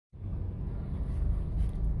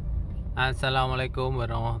Assalamualaikum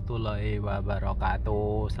warahmatullahi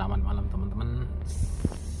wabarakatuh. Selamat malam teman-teman.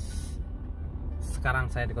 Sekarang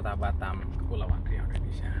saya di kota Batam, Kepulauan Riau,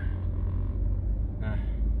 Indonesia. Nah,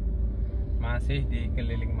 masih di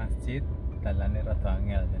Keliling Masjid. Jalannya rada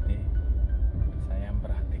angel, jadi saya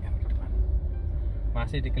memperhatikan ke depan.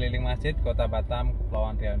 Masih di Keliling Masjid, kota Batam,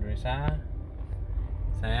 Kepulauan Riau, Indonesia.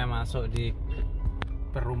 Saya masuk di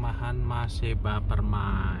Perumahan Masyeba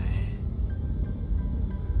Permai.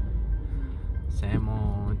 Saya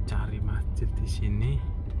mau cari masjid di sini.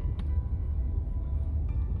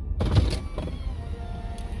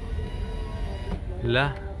 Lah,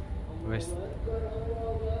 wes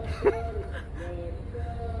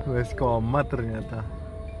wes komat ternyata.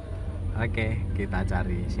 Oke, kita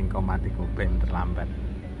cari sing komat iku ben terlambat.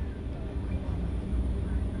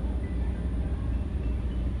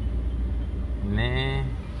 Ini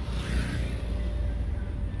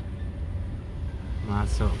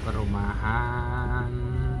masuk perumahan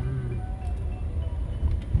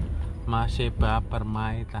Masyeba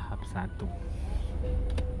Permai Tahap 1.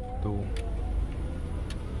 Tuh.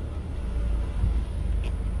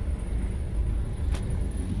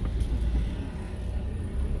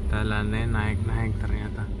 Jalannya naik-naik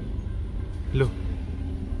ternyata. Loh,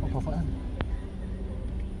 bapaknya?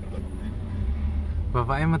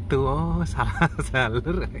 Bapaknya metu, oh salah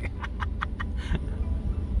jalur.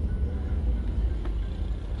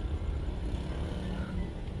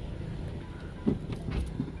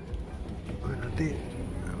 Berarti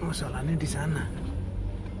musholanya di sana.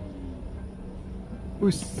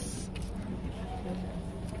 Us.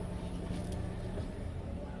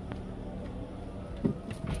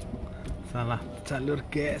 Salah jalur,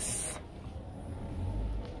 guys.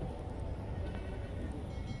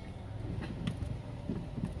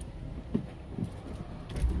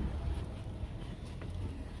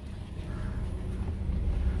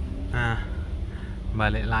 Nah,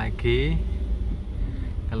 balik lagi,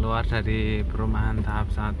 keluar dari perumahan tahap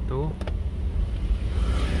 1,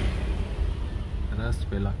 terus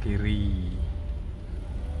belok kiri.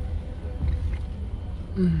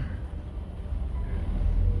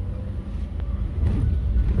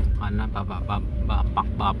 Mana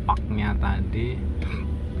bapak-bapaknya tadi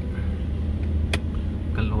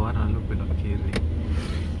keluar lalu belok kiri.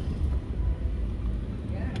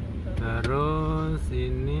 Terus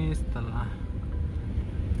ini setelah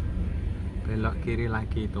belok kiri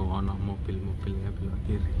lagi itu ono mobil-mobilnya belok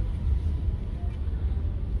kiri.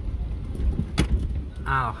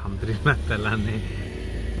 Alhamdulillah jalannya.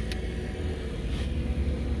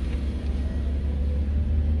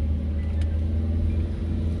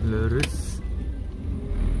 Lurus.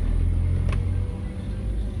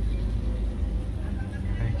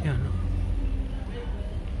 Kayaknya ono.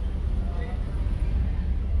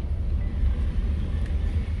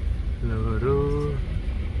 Lurus.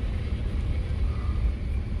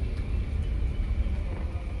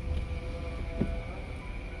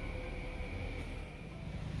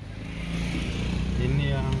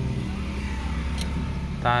 Ini yang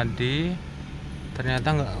tadi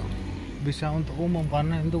ternyata nggak bisa untuk umum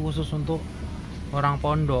karena itu khusus untuk orang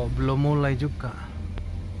pondok, belum mulai juga.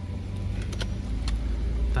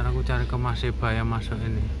 Ntar aku cari ke Masyeba yang masuk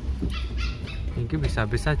ini. Ini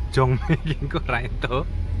bisa-bisa jong ini kok itu.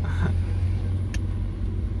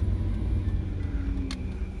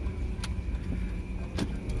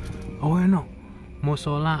 Oh enak,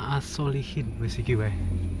 Musholla As-Solihin wis iki wae.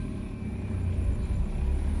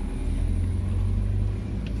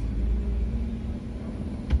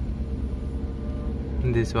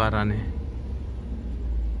 Di suarane.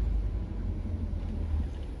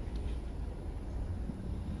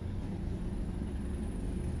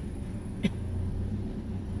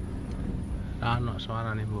 Ano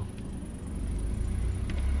suarane, Bu.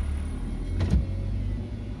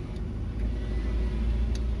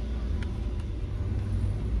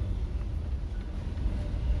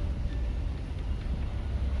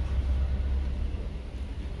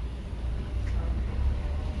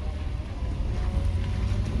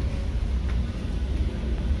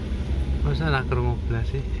 Masa lah krungu blas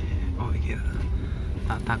sih. Oh iya.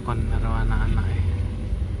 Tak takon karo anak-anake.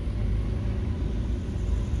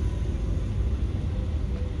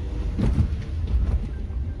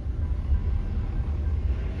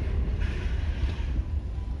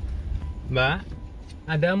 Mbak,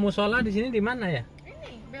 ada musholla di sini di mana ya?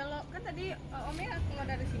 Ini belok kan tadi Omnya keluar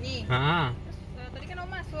dari sini. Terus tadi kan Om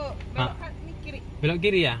masuk belok kan ini kiri. Belok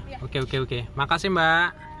kiri ya? Iya. Oke. Makasih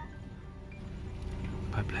Mbak.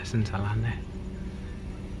 Bablasan salahnya.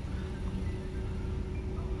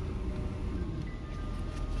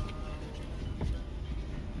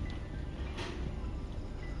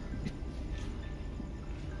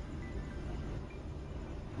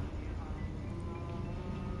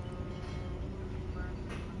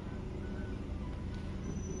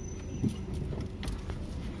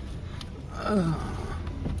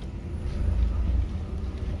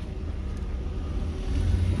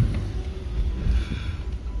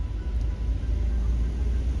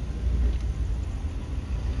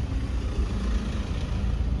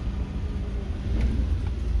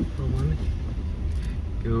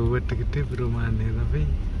 Gede perumahan ini,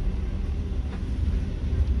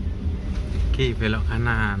 tapi belok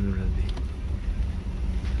kanan berarti.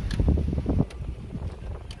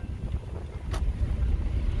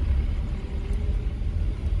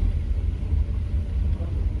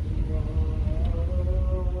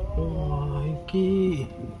 Wah, iki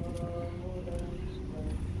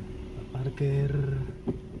parkir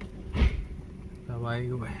bawah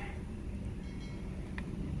itu weh.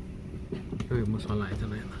 Musholla itu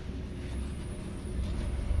enak.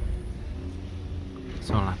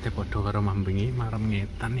 Sholatnya podo karo mambengi marem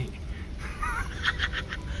ngetan nih.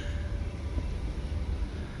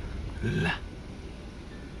 Lah.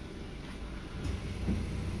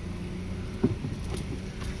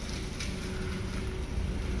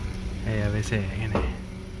 Ya wis ngene.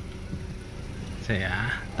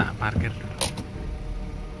 Saya tak parkir dulu.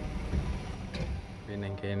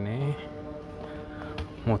 Neng kene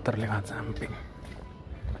muter lewat samping.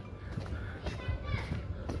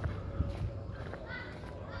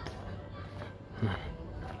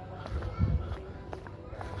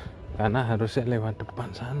 Karena harusnya lewat depan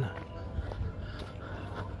sana.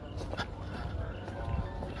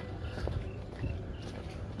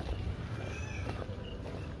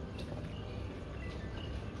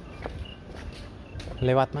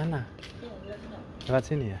 Lewat mana? Lewat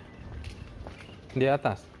sini ya? Di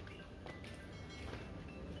atas?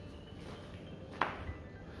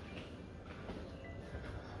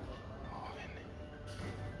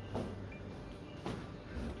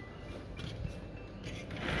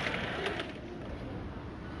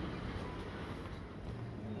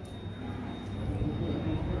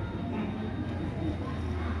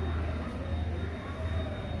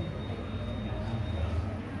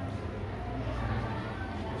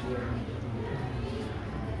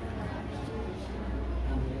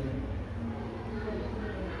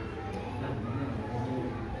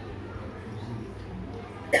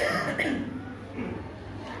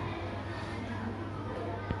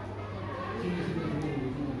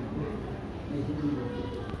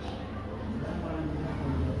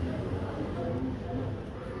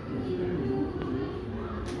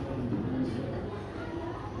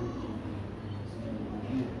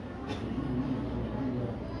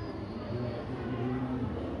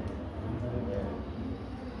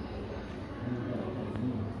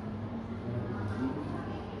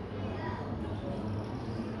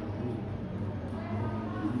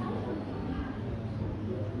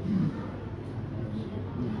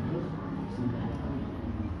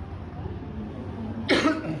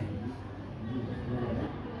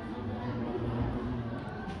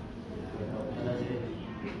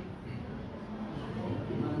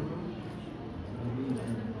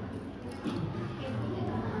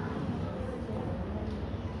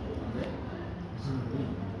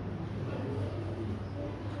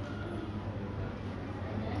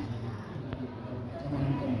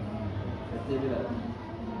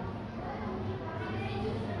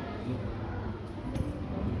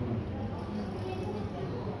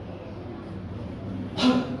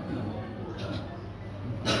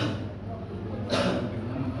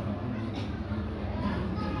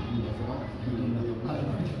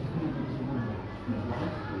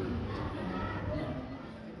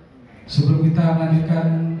 Sebelum kita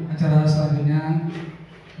melanjutkan acara selanjutnya,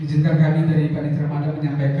 izinkan kami dari Panitia Ramadan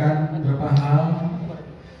menyampaikan beberapa hal.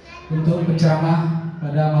 Untuk penceramah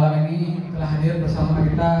pada malam ini telah hadir bersama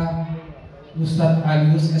kita Ustadz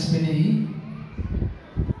Alius SPDI,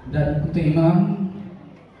 dan untuk imam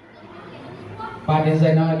Pak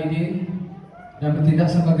Zainal Abidin, dan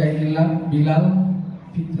bertindak sebagai imam Bilal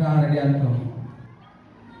Fitra Radianto.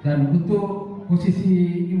 Dan untuk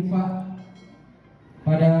posisi infak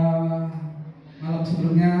pada malam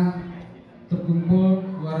sebelumnya terkumpul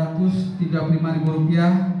Rp235.000,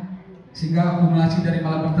 sehingga akumulasi dari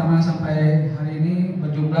malam pertama sampai hari ini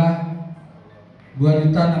berjumlah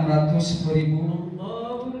Rp2.610.000.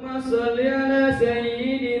 Allahumma sholli ala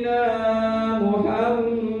sayyidina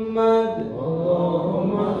Muhammad.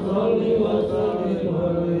 Allahumma sholli wa sallim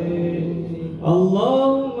alaihi.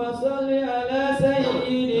 Allahumma sholli ala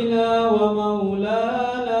sayyidina wa maulana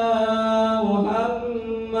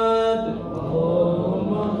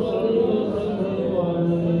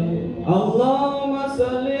Allahumma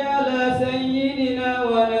salli ala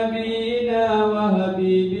sayyidina wa nabiyyina wa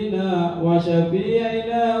habibina wa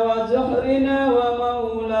syafi'ina wa zuhrina wa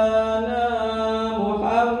maulana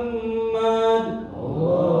Muhammad.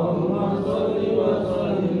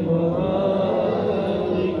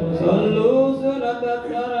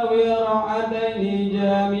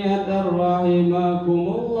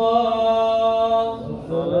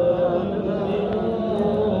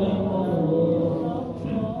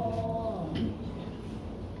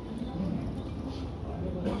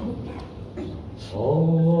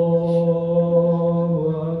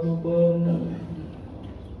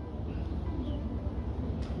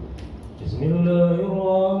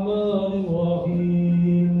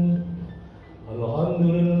 Bismillahirrahmanirrahim.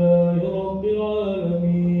 Alhamdulillahi rabbil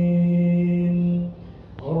alamin.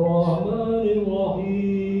 Ar-Rahmanir Rahim.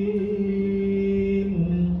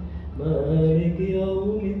 Maliki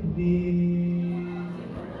yaumiddin.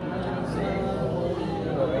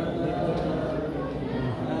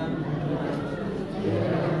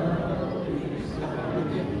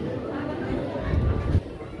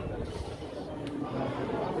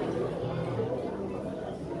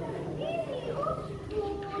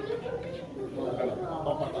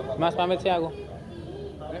 Mas pamit sih aku.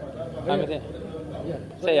 Pamit ya.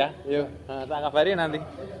 Saya ya. Yuk. Nah, tak kabarin nanti.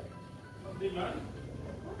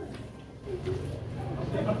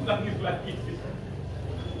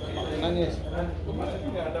 Nangis. Kemarin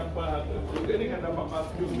nggak ada Pak, juga ini nggak ada Pak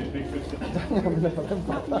Marjun nih.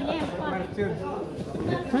 Marjun.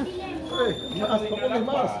 Mas, pokoknya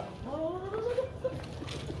Mas.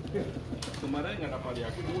 Kemarin nggak dapat di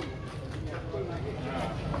aku dulu.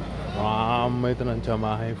 Ramai tenan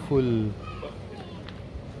jamaah full.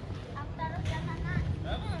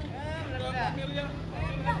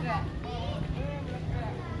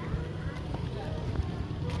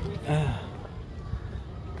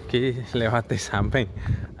 Oke, lewati samping.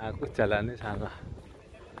 Aku jalannya salah.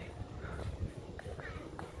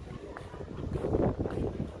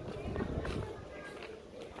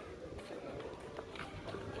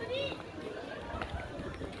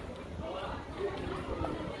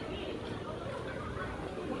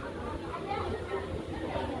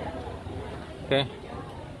 Oke,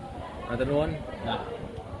 matur nuwun. Nah,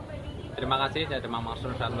 terima kasih saya Demang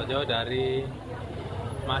Maksud Santojo dari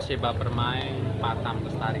Masyeba Permai Patam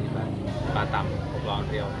Lestari, Batam, Kepulauan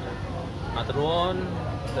Riau. Matur nuwun,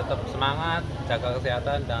 tetap semangat, jaga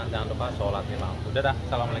kesehatan dan jangan lupa sholat lima waktu. Dadah,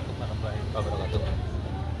 assalamualaikum warahmatullahi wabarakatuh.